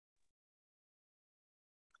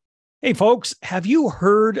Hey, folks, have you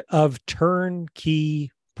heard of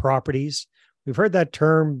turnkey properties? We've heard that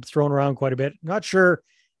term thrown around quite a bit. Not sure.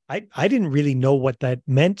 I didn't really know what that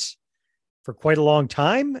meant for quite a long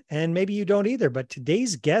time, and maybe you don't either. But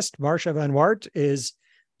today's guest, Marcia Van Wart, is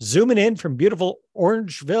zooming in from beautiful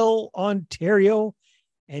Orangeville, Ontario,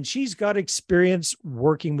 and she's got experience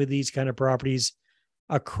working with these kind of properties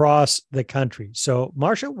across the country. So,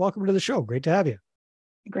 Marcia, welcome to the show. Great to have you.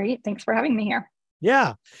 Great. Thanks for having me here.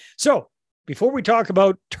 Yeah. So before we talk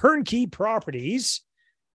about turnkey properties,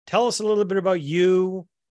 tell us a little bit about you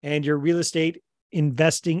and your real estate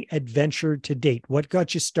investing adventure to date. What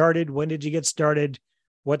got you started? When did you get started?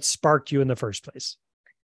 What sparked you in the first place?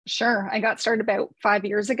 Sure. I got started about 5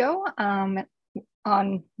 years ago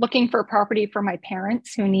on looking for a property for my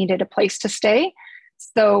parents who needed a place to stay.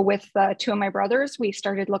 So with two of my brothers, we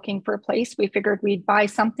started looking for a place. We figured we'd buy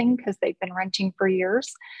something because they've been renting for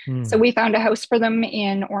years. So we found a house for them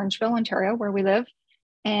in Orangeville, Ontario, where we live,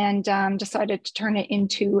 and decided to turn it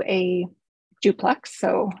into a duplex.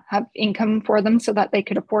 So have income for them so that they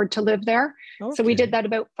could afford to live there. Okay. So we did that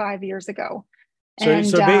about 5 years ago. So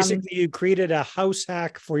basically you created a house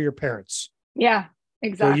hack for your parents. Yeah,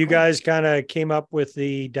 exactly. So you guys kind of came up with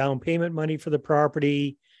the down payment money for the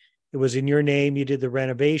property. It was in your name. You did the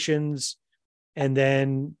renovations. And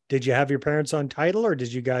then did you have your parents on title or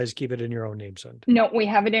did you guys keep it in your own names? No, we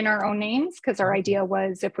have it in our own names because our idea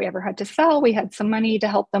was if we ever had to sell, we had some money to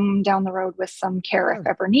help them down the road with some care if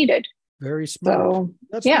ever needed. Very smart. So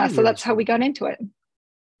that's how we got into it.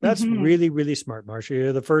 That's really, really smart, Marcia.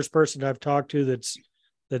 You're the first person I've talked to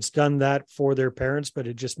that's done that for their parents, but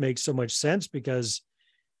it just makes so much sense because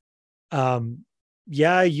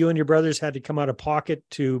you and your brothers had to come out of pocket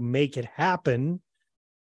to make it happen,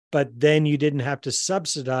 but then you didn't have to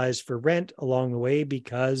subsidize for rent along the way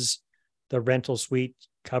because the rental suite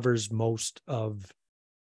covers most of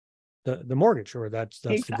the mortgage, or that's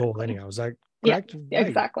exactly the goal anyhow. Is that correct? Yeah,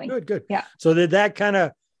 exactly. Good. Yeah. So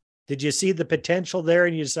did you see the potential there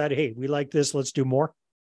and you decided, hey, we like this, let's do more?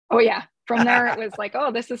 Oh yeah. From there, it was like,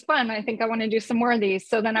 oh, this is fun. I think I want to do some more of these.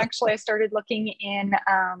 So then actually I started looking in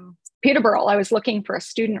Peterborough. I was looking for a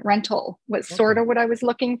student rental was sort of what I was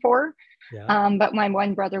looking for. Yeah. But my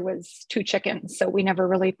one brother was too chicken. So we never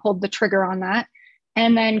really pulled the trigger on that.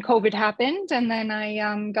 And then COVID happened. And then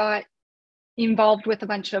I got involved with a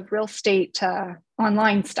bunch of real estate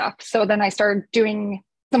online stuff. So then I started doing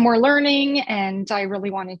some more learning and I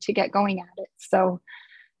really wanted to get going at it. So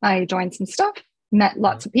I joined some stuff, met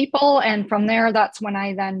lots of people. And from there, that's when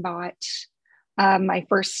I then bought my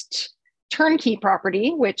first turnkey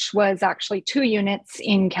property, which was actually 2 units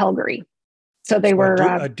in Calgary. So they were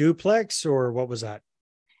a duplex, or what was that?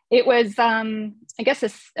 It was, I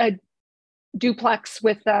guess, a duplex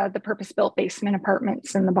with the purpose-built basement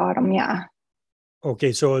apartments in the bottom. Yeah.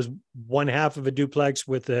 Okay, so it was one half of a duplex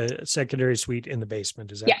with a secondary suite in the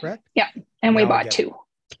basement. Is that correct? Yeah, and we bought 2.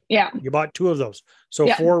 Yeah. You bought 2 of those. So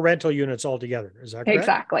 4 rental units altogether. Is that correct?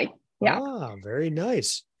 Exactly. Yeah. Ah, very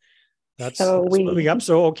nice. That's moving up.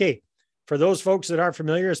 So, okay. For those folks that aren't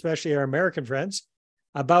familiar, especially our American friends,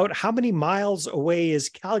 about how many miles away is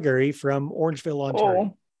Calgary from Orangeville,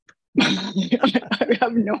 Ontario? I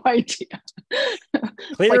have no idea.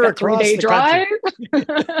 Clear like across the drive.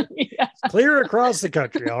 Country. Clear across the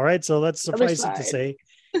country. All right. So let's suffice it to say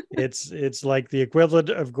it's like the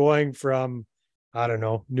equivalent of going from, I don't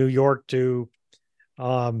know, New York to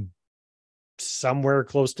somewhere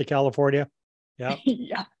close to California. Yeah.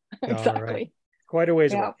 Yeah, exactly. Right. Quite a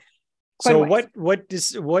ways away. So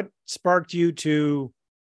what sparked you to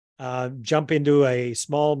jump into a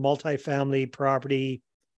small multifamily property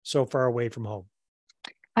so far away from home?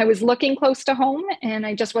 I was looking close to home and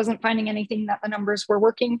I just wasn't finding anything that the numbers were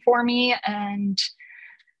working for me. And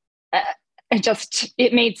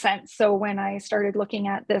it made sense. So when I started looking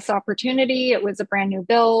at this opportunity, it was a brand new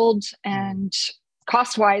build and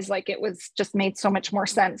cost wise, like it was just made so much more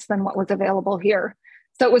sense than what was available here.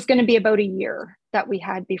 So it was going to be about a year that we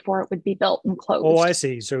had before it would be built and closed. Oh, I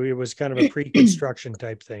see. So it was kind of a pre-construction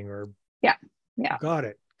type thing, or yeah. Got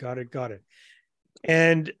it.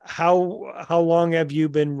 And how long have you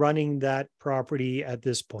been running that property at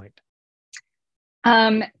this point?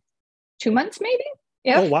 2 months, maybe.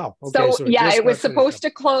 Yeah. Oh wow. Okay. So it was supposed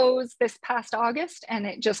to close this past August, and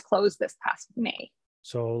it just closed this past May.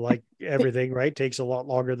 So like everything, right, takes a lot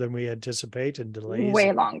longer than we anticipate and delays.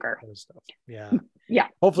 Way longer. Kind of stuff. Yeah. Yeah.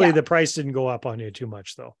 Hopefully the price didn't go up on you too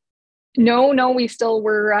much though. No, we still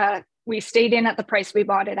were, we stayed in at the price we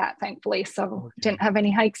bought it at, thankfully. So didn't have any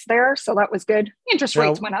hikes there. So that was good. Interest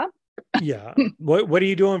rates went up. Yeah. What are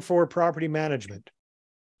you doing for property management?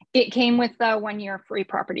 It came with 1 year free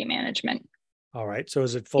property management. All right. So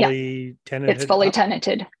is it Yeah, fully it's tenanted fully up?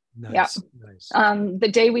 tenanted. Yeah. Nice. Nice. The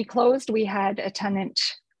day we closed, we had a tenant,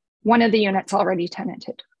 one of the units already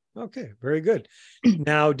tenanted. Okay. Very good.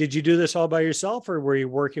 Now, did you do this all by yourself, or were you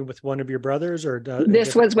working with one of your brothers, or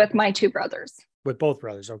This was with my two brothers. with both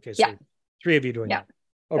brothers? Okay. Yeah. So three of you doing Yeah.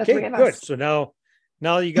 that. The three Okay. of Good. us. So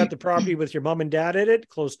now you got the property with your mom and dad in it,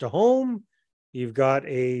 close to home. You've got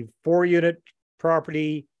a 4-unit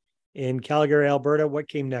property in Calgary, Alberta. What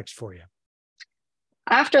came next for you?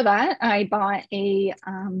 After that, I bought a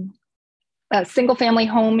single family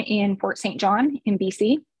home in Fort St. John in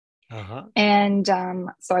BC. Uh-huh. And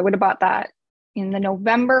so I would have bought that in the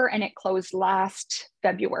November, and it closed last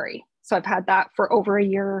February. So I've had that for over a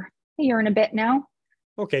year and a bit now.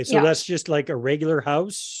 Okay, so that's just like a regular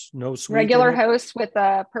house, no suite. Regular house with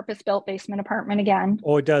a purpose-built basement apartment again.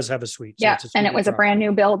 Oh, it does have a suite. So it's a and it was a brand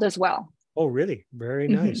new build as well. Oh, really? Very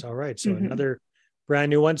nice. All right, so another brand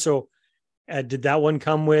new one. So did that one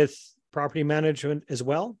come with property management as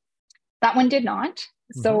well? That one did not.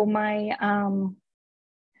 So my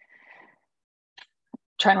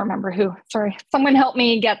trying to remember who, sorry, someone helped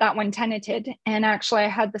me get that one tenanted. And actually I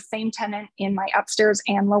had the same tenant in my upstairs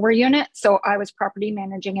and lower unit. So I was property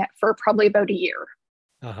managing it for probably about a year.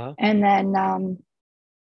 And then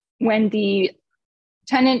when the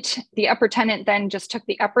upper tenant then just took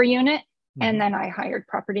the upper unit, and then I hired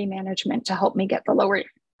property management to help me get the lower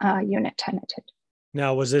unit tenanted.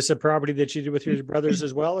 Now, was this a property that you did with your brothers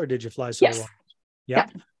as well, or did you fly solo? Yes. Yeah.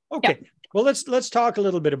 Okay. Yeah. Well, let's talk a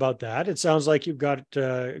little bit about that. It sounds like you've got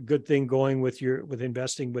a good thing going with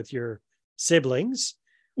investing with your siblings.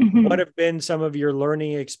 What have been some of your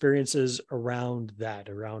learning experiences around that,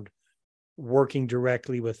 around working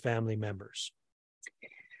directly with family members?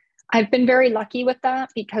 I've been very lucky with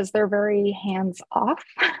that because they're very hands off.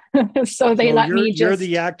 So let me you're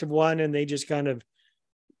the active one, and they just kind of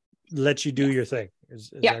let you do your thing. Is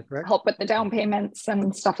that correct? Help with the down payments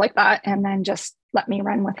and stuff like that, and then just let me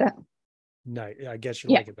run with it. No, I guess you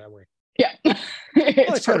like it that way. Yeah.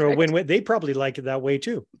 It's kind of a win-win. They probably like it that way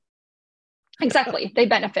too. Exactly. They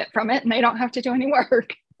benefit from it and they don't have to do any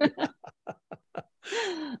work.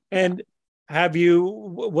 And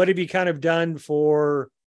what have you kind of done for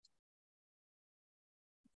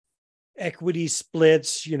equity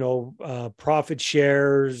splits, profit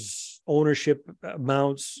shares, ownership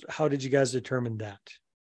amounts? How did you guys determine that?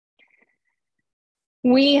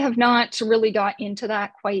 We have not really got into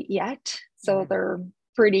that quite yet. So they're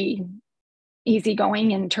pretty easygoing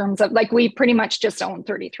in terms of, like, we pretty much just own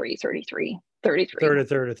 33. Third.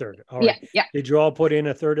 All right. Yeah. Did you all put in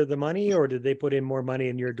a third of the money, or did they put in more money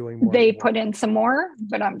and you're doing more? They put in some more,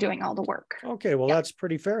 but I'm doing all the work. Okay. Well, that's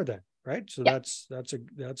pretty fair then, right? So that's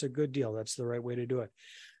a good deal. That's the right way to do it.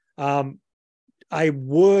 I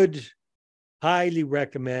would highly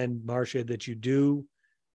recommend, Marcia, that you do,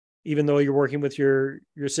 even though you're working with your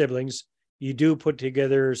siblings, you do put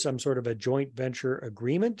together some sort of a joint venture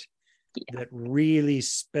agreement that really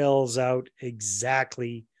spells out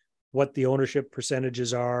exactly what the ownership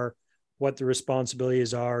percentages are, what the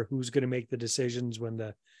responsibilities are, who's going to make the decisions when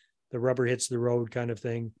the rubber hits the road, kind of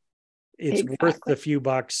thing. It's worth the few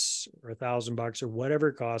bucks or $1,000 or whatever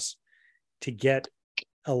it costs to get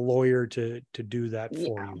a lawyer to do that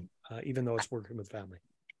for you, even though it's working with family.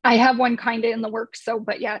 I have one kind of in the works. So,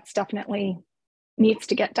 but it's definitely needs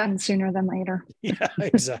to get done sooner than later. Yeah,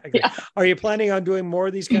 exactly. Are you planning on doing more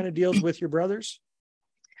of these kind of deals with your brothers?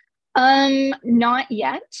 Not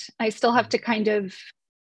yet. I still have to kind of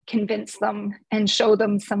convince them and show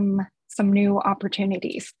them some new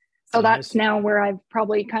opportunities. So that's now where I've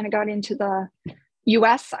probably kind of got into the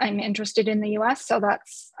US. I'm interested in the US. So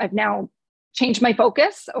I've now changed my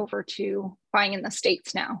focus over to buying in the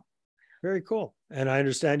States now. Very cool. And I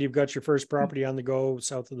understand you've got your first property on the go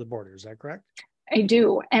south of the border. Is that correct? I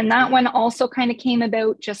do. And that one also kind of came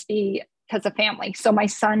about just because of family. So my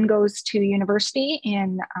son goes to university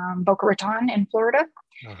in Boca Raton in Florida.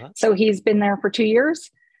 So he's been there for 2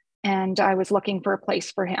 years, and I was looking for a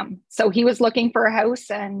place for him. So he was looking for a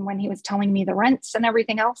house. And when he was telling me the rents and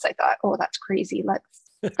everything else, I thought, oh, that's crazy.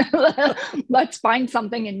 Let's find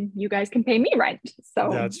something and you guys can pay me rent. So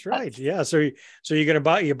that's right. Yeah. So you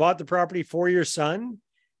bought the property for your son.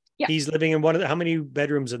 Yeah. He's living in how many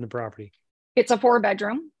bedrooms in the property? It's a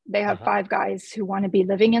 4-bedroom. They have 5 guys who want to be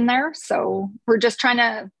living in there. So we're just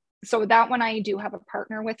so that one, I do have a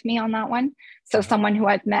partner with me on that one. So someone who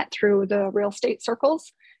I've met through the real estate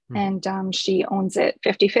circles, and she owns it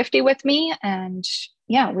 50-50 with me. And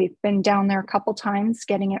we've been down there a couple times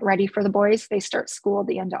getting it ready for the boys. They start school at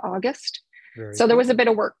the end of August. So there was a bit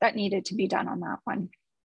of work that needed to be done on that one.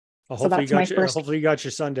 Well, hopefully you got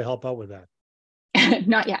your son to help out with that.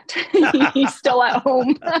 Not yet. He's still at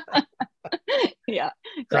home. Yeah.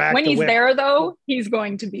 When he's there, though, he's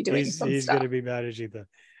going to be doing some he's stuff. going to be managing the.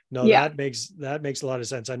 No, Yeah. that makes a lot of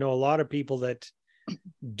sense. I know a lot of people that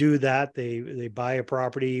do that. They buy a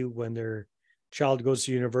property when their child goes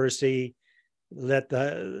to university, let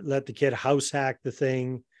the kid house hack the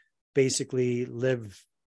thing, basically live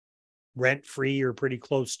rent free or pretty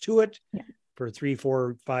close to it for 3,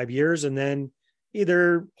 4, 5 years, and then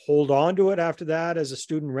either hold on to it after that as a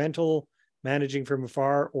student rental, managing from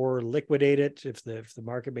afar, or liquidate it if the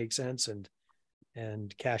market makes sense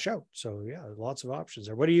and cash out. So yeah, lots of options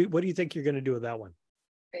there. What do you think you're going to do with that one?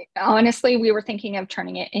 Honestly, we were thinking of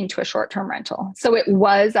turning it into a short-term rental. So it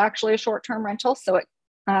was actually a short-term rental. So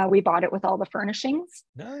we bought it with all the furnishings.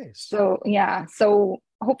 Nice. So yeah. So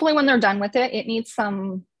hopefully when they're done with it, it needs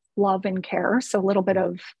some love and care. So a little bit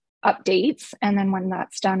of updates. And then when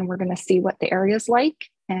that's done, we're going to see what the area is like.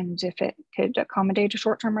 And if it could accommodate a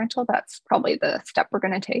short-term rental, that's probably the step we're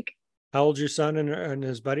going to take. How old's your son and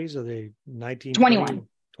his buddies? Are they 19, 21?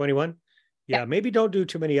 21? Yeah, maybe don't do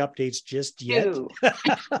too many updates just yet.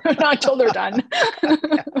 Not until they're done.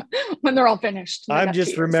 When they're all finished. I'm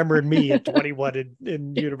just remembering me at 21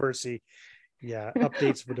 in university. Yeah,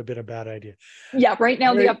 updates would have been a bad idea. Yeah, right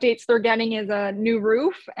now the updates they're getting is a new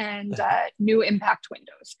roof and new impact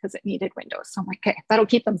windows because it needed windows. So I'm like, okay, that'll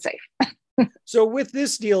keep them safe. So with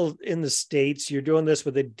this deal in the States, you're doing this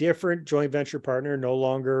with a different joint venture partner, no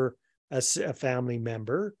longer a family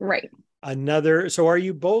member. Right. So are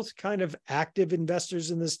you both kind of active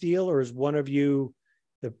investors in this deal, or is one of you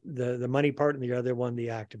the money part and the other one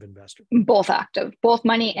the active investor? Both active, both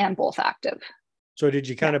money and both active. So did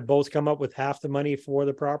you kind of both come up with half the money for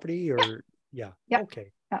the property, or yeah.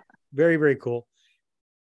 Okay. Yeah. Very, very cool.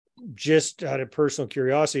 Just out of personal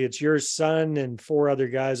curiosity, it's your son and 4 other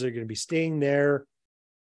guys that are going to be staying there.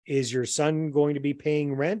 Is your son going to be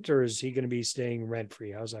paying rent, or is he going to be staying rent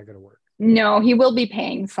free? How's that going to work? No, he will be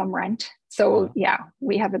paying some rent. So yeah,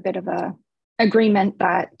 we have a bit of a agreement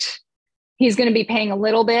that he's going to be paying a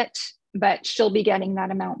little bit, but she'll be getting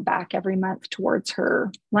that amount back every month towards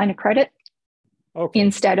her line of credit. Okay.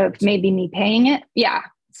 Instead of maybe me paying it. Yeah.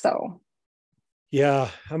 So. Yeah.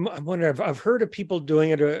 I'm wondering, I've heard of people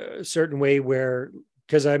doing it a certain way where,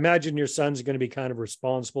 because I imagine your son's going to be kind of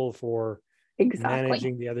responsible for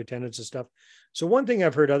managing the other tenants and stuff. So one thing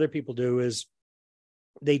I've heard other people do is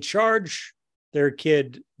they charge their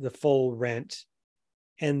kid the full rent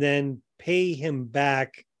and then pay him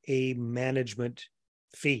back a management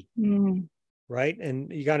fee. Right.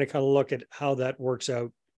 And you got to kind of look at how that works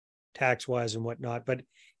out tax-wise and whatnot, but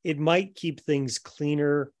it might keep things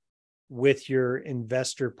cleaner with your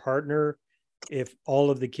investor partner if all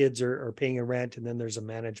of the kids are paying a rent and then there's a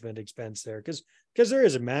management expense there, because there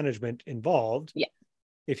is a management involved. Yeah.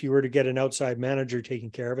 If you were to get an outside manager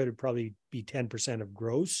taking care of it, it'd probably be 10% of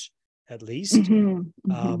gross at least.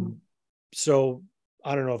 So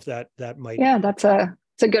I don't know if that might. Yeah, it's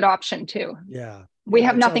a good option too. Yeah. We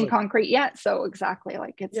have nothing concrete yet. So exactly,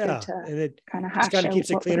 like it's good to and it kind of hash kind of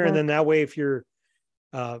keeps it cleaner. And then that way, if your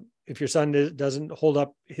son doesn't hold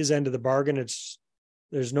up his end of the bargain,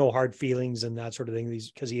 there's no hard feelings and that sort of thing,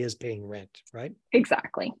 because he is paying rent, right?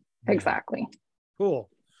 Exactly. Cool.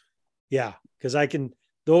 Yeah. Because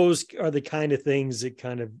those are the kind of things that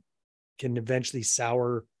kind of can eventually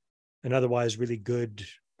sour an otherwise really good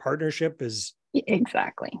partnership, is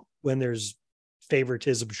when there's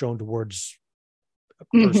favoritism shown towards a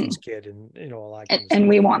person's kid and all that kind of and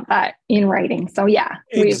we want that in writing. So yeah,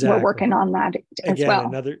 we're working on that as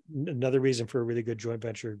well. Another reason for a really good joint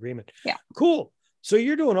venture agreement. Yeah. Cool. So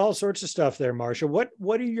you're doing all sorts of stuff there, Marcia. What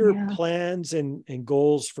are your plans and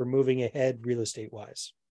goals for moving ahead real estate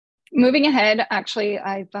wise? Moving ahead, actually,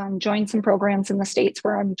 I've joined some programs in the States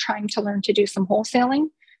where I'm trying to learn to do some wholesaling.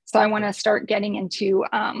 So I want to start getting into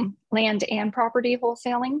land and property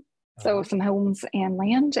wholesaling. So some homes and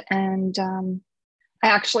land. And I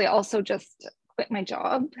actually also just quit my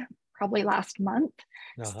job probably last month.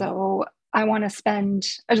 So I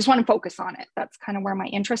just want to focus on it. That's kind of where my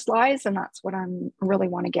interest lies. And that's what I'm really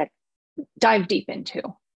want to dive deep into.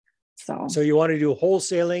 So you want to do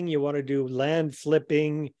wholesaling, you want to do land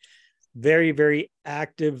flipping, very, very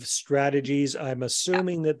active strategies. I'm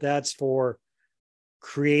assuming that's for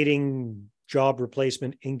creating job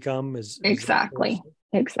replacement income. Exactly.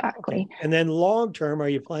 Okay. And then long term, are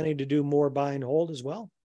you planning to do more buy and hold as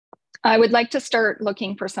well? I would like to start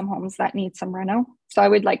looking for some homes that need some reno. So I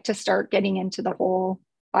would like to start getting into the whole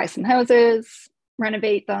buy some houses,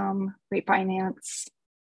 renovate them, refinance,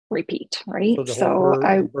 repeat, right? So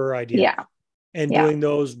the Burr idea. Yeah. And doing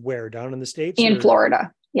those where? Down in the States? In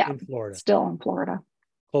Florida. Yeah. In Florida. Still in Florida.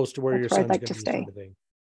 close to where your That's where I'd son's like going to to be, stay. sort of thing.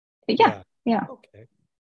 Yeah. Yeah. Okay.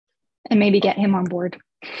 And maybe get him on board.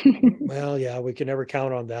 Well, yeah, we can never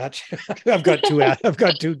count on that. I've got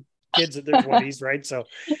two kids in their 20s, right? So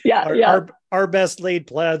Yeah. our, Yeah. our best laid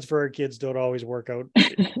plans for our kids don't always work out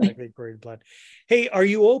exactly according to plan. Hey, are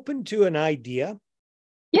you open to an idea?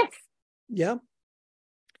 Yes. Yeah.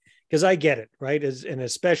 Because I get it, right? And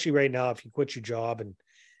especially right now, if you quit your job, and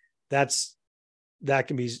that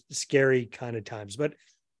can be scary kind of times. But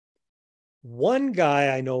one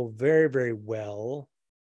guy I know very, very well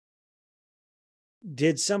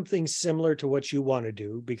did something similar to what you want to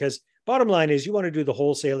do, because bottom line is you want to do the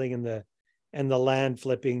wholesaling and the land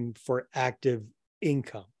flipping for active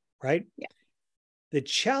income, right? Yeah. The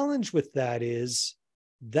challenge with that is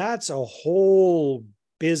that's a whole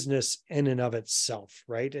business in and of itself,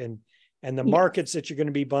 right? And the markets that you're going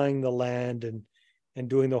to be buying the land and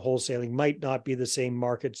doing the wholesaling might not be the same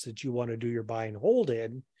markets that you want to do your buy and hold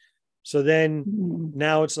in. So then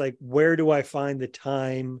now it's like, where do I find the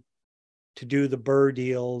time to do the BRRRR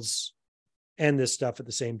deals and this stuff at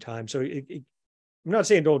the same time? So I'm not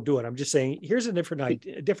saying don't do it. I'm just saying, here's a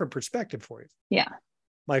different perspective for you. Yeah.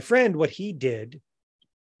 My friend, what he did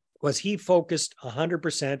was he focused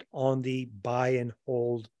 100% on the buy and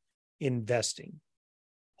hold investing,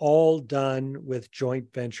 all done with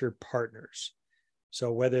joint venture partners.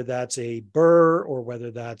 So whether that's a BRRRR or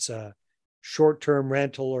whether that's a short-term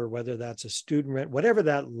rental or whether that's a student rent, whatever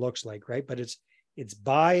that looks like, right? But it's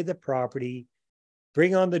buy the property,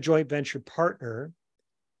 bring on the joint venture partner.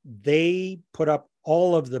 They put up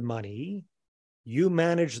all of the money. You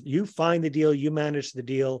find the deal, you manage the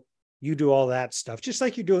deal, you do all that stuff, just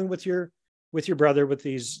like you're doing with your brother with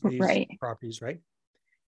these Right. properties, right?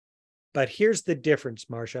 But here's the difference,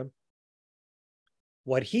 Marcia.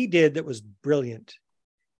 What he did that was brilliant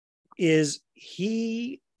is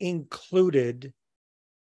he included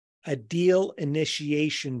a deal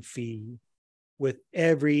initiation fee with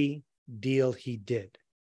every deal he did.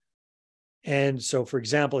 And so, for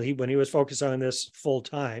example, when he was focused on this full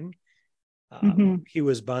time, he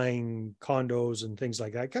was buying condos and things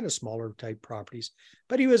like that, kind of smaller type properties,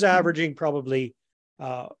 but he was averaging probably,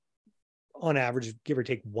 on average, give or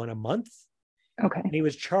take one a month. Okay. And he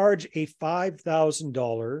was charged a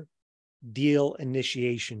 $5,000 deal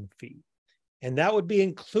initiation fee. And that would be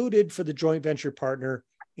included for the joint venture partner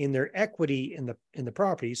in their equity in the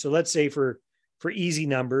property. So let's say for easy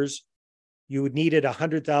numbers, you would needed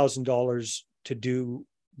 $100,000 to do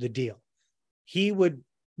the deal. He would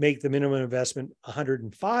make the minimum investment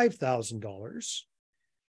 $105,000.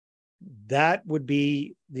 That would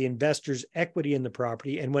be the investor's equity in the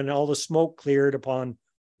property. And when all the smoke cleared upon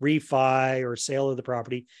refi or sale of the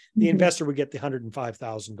property, the investor would get the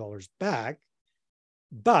 $105,000 back.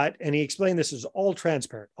 But, and he explained this is all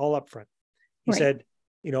transparent, all upfront. He said,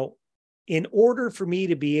 in order for me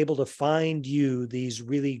to be able to find you these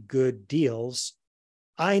really good deals,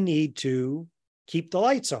 I need to keep the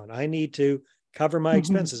lights on. I need to cover my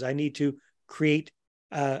expenses. I need to create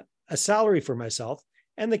a salary for myself.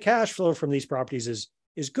 And the cash flow from these properties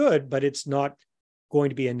is good, but it's not going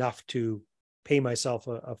to be enough to pay myself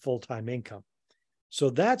a full-time income. So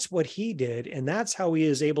that's what he did. And that's how he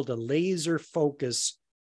is able to laser focus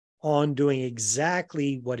on doing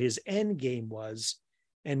exactly what his end game was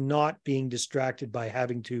and not being distracted by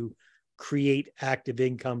having to create active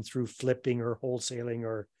income through flipping or wholesaling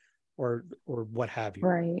or what have you.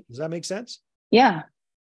 Right. Does that make sense? Yeah.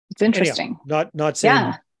 It's interesting. Anyhow, not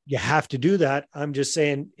saying you have to do that. I'm just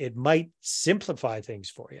saying it might simplify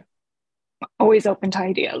things for you. Always open to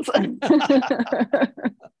ideas.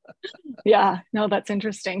 Yeah. No, that's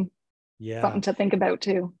interesting. Yeah. Something to think about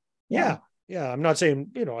too. Yeah. I'm not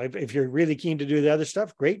saying, if you're really keen to do the other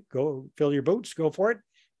stuff, great, go fill your boots, go for it.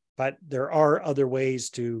 But there are other ways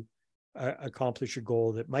to accomplish your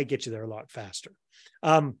goal that might get you there a lot faster.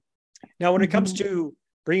 Now, when it comes to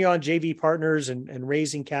bringing on JV partners and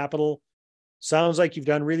raising capital, sounds like you've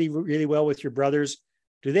done really, really well with your brothers.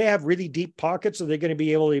 Do they have really deep pockets? Are they going to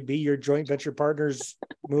be able to be your joint venture partners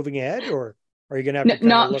moving ahead, or are you going to have to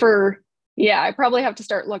not for? Yeah, I probably have to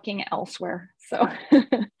start looking elsewhere. So,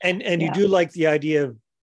 and you do like the idea of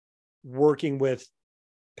working with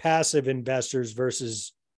passive investors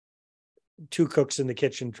versus two cooks in the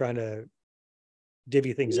kitchen trying to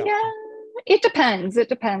divvy things up. Yeah, it depends.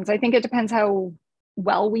 I think it depends how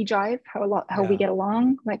well we jive, how we get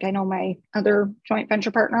along. Like, I know my other joint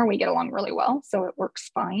venture partner, we get along really well, so it works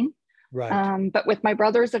fine. Right. But with my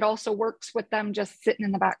brothers, it also works with them just sitting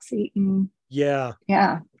in the back seat. And yeah.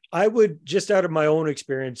 I would, just out of my own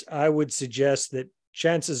experience, I would suggest that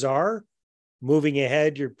chances are moving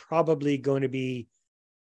ahead, you're probably going to be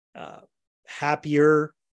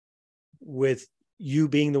happier with you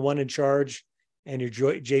being the one in charge and your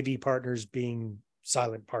JV partners being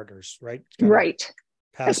silent partners, right? Right.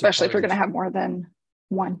 Passive Especially if you're going to partners. have more than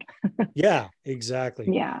one. Yeah, exactly.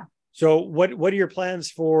 Yeah. So what are your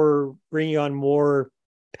plans for bringing on more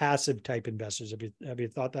passive type investors? Have you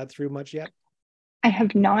thought that through much yet? I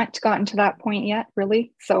have not gotten to that point yet,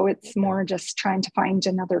 really. So it's more just trying to find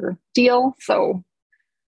another deal. So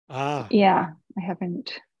yeah, I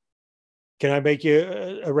haven't. Can I make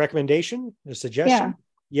you a recommendation, a suggestion?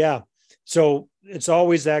 Yeah. So it's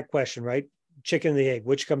always that question, right? Chicken and the egg,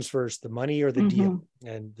 which comes first, the money or the deal?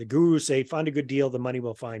 And the gurus say, find a good deal, the money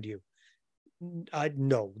will find you.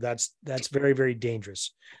 No, that's very, very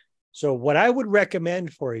dangerous. So what I would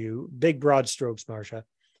recommend for you, big broad strokes, Marcia,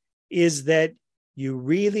 is that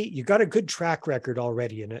you got a good track record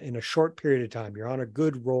already in a short period of time. You're on a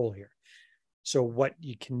good roll here. So what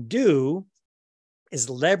you can do is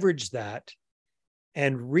leverage that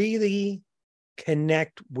and really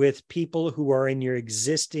connect with people who are in your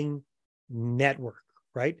existing network,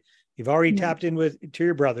 right? You've already tapped in to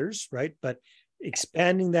your brothers, right? But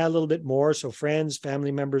expanding that a little bit more. So friends,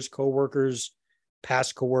 family members, coworkers,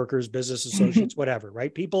 past coworkers, business associates, whatever,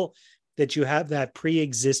 right? People that you have that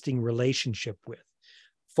pre-existing relationship with.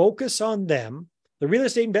 Focus on them. The real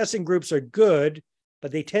estate investing groups are good,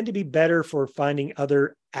 but they tend to be better for finding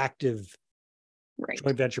other active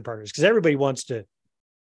joint venture partners because everybody wants to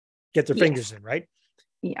get their fingers in, right?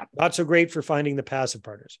 Yeah. Not so great for finding the passive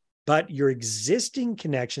partners. But your existing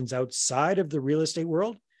connections outside of the real estate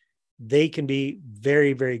world, they can be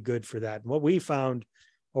very, very good for that. And what we found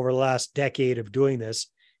over the last decade of doing this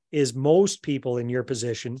is most people in your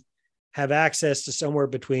position have access to somewhere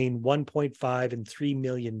between 1.5 and $3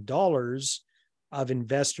 million of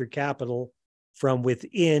investor capital from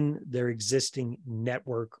within their existing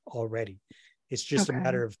network already. It's just a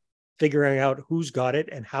matter of figuring out who's got it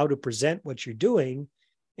and how to present what you're doing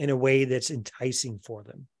in a way that's enticing for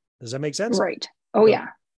them. Does that make sense? Right. Oh, yeah.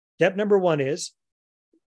 Step number one is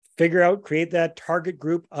create that target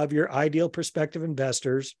group of your ideal prospective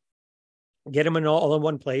investors, get them all in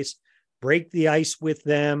one place, break the ice with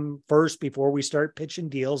them first before we start pitching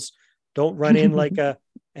deals. Don't run in like an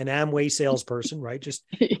Amway salesperson, right? Just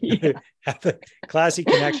have a classy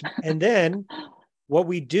connection. And then what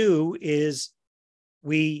we do is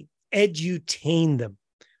we edutain them.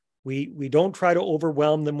 We don't try to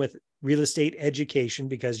overwhelm them with real estate education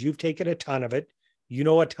because you've taken a ton of it. You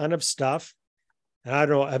know a ton of stuff. And I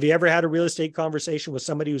don't know, have you ever had a real estate conversation with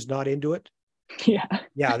somebody who's not into it? Yeah.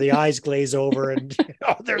 Yeah, the eyes glaze over and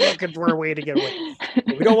they're looking for a way to get away.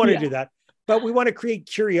 But we don't want to do that. But we want to create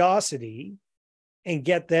curiosity and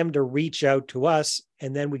get them to reach out to us,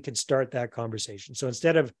 and then we can start that conversation. So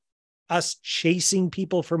instead of us chasing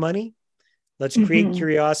people for money, let's create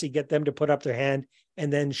curiosity, get them to put up their hand,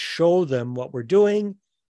 and then show them what we're doing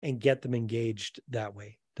and get them engaged that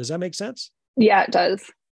way. Does that make sense? Yeah, it does.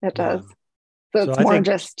 It does. So it's more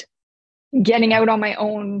just getting out on my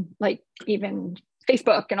own, like even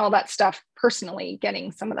Facebook and all that stuff personally,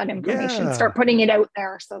 getting some of that information, start putting it out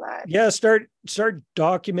there so that. Start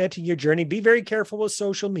documenting your journey. Be very careful with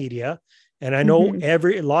social media. And I know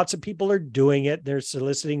lots of people are doing it. They're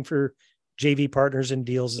soliciting for JV partners and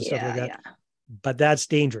deals and stuff like that. Yeah. But that's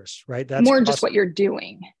dangerous, right? That's more just what you're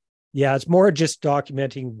doing. Yeah, it's more just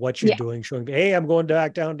documenting what you're doing, showing, hey, I'm going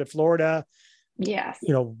back down to Florida. Yes.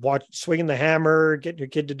 Swinging the hammer, getting your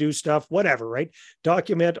kid to do stuff, whatever, right?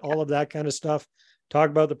 Document all of that kind of stuff. Talk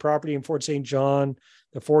about the property in Fort St. John,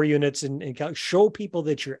 the 4 units, and show people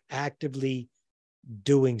that you're actively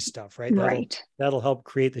doing stuff, right? That'll help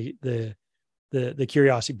create the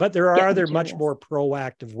curiosity. But there are other much more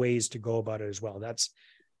proactive ways to go about it as well.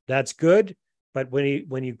 That's good. But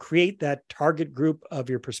when you create that target group of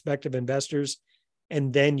your prospective investors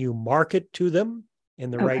and then you market to them in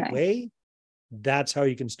the right way, that's how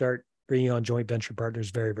you can start bringing on joint venture partners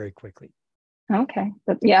very, very quickly. Okay.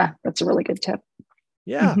 That's a really good tip.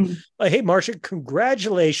 Yeah. Hey, Marcia,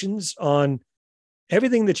 congratulations on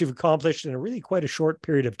everything that you've accomplished in a really quite a short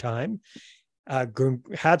period of time.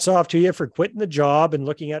 Hats off to you for quitting the job and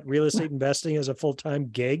looking at real estate investing as a full-time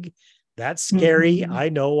gig. That's scary. I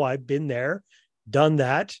know, I've been there, done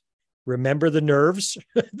that. Remember the nerves,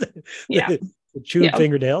 the chewed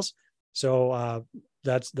fingernails. So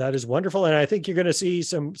that is wonderful. And I think you're going to see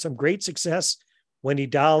some great success when you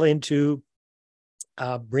dial into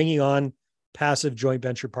bringing on passive joint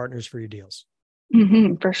venture partners for your deals.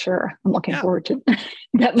 For sure. I'm looking forward to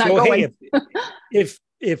getting that going. Hey,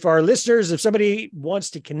 if our listeners, if somebody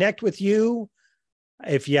wants to connect with you,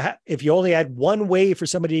 if you only had one way for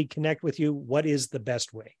somebody to connect with you, what is the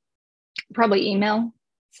best way? Probably email.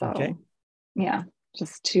 So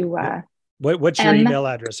just to What's your email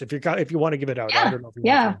address? If you want to give it out, I don't know if you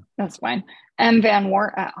want to. That's fine.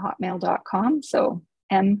 mvanwart@hotmail.com. So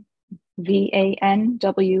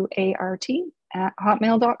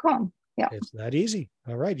MVANWART@hotmail.com. Yeah. It's that easy.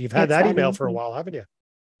 All right. You've had that email for a while, haven't you?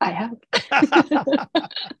 I have.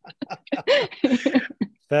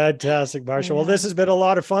 Fantastic, Marcia. Well, this has been a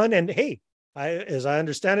lot of fun. And hey, as I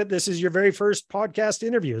understand it, this is your very first podcast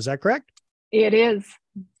interview. Is that correct? It is.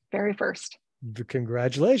 Very first.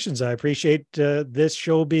 Congratulations. I appreciate this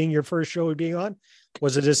show being your first show being on.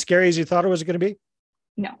 Was it as scary as you thought it was going to be?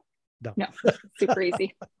 No. Super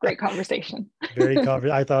easy. Great conversation.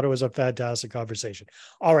 I thought it was a fantastic conversation.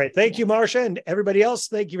 All right. Thank you, Marcia, and everybody else.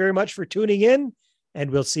 Thank you very much for tuning in, and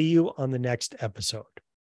we'll see you on the next episode.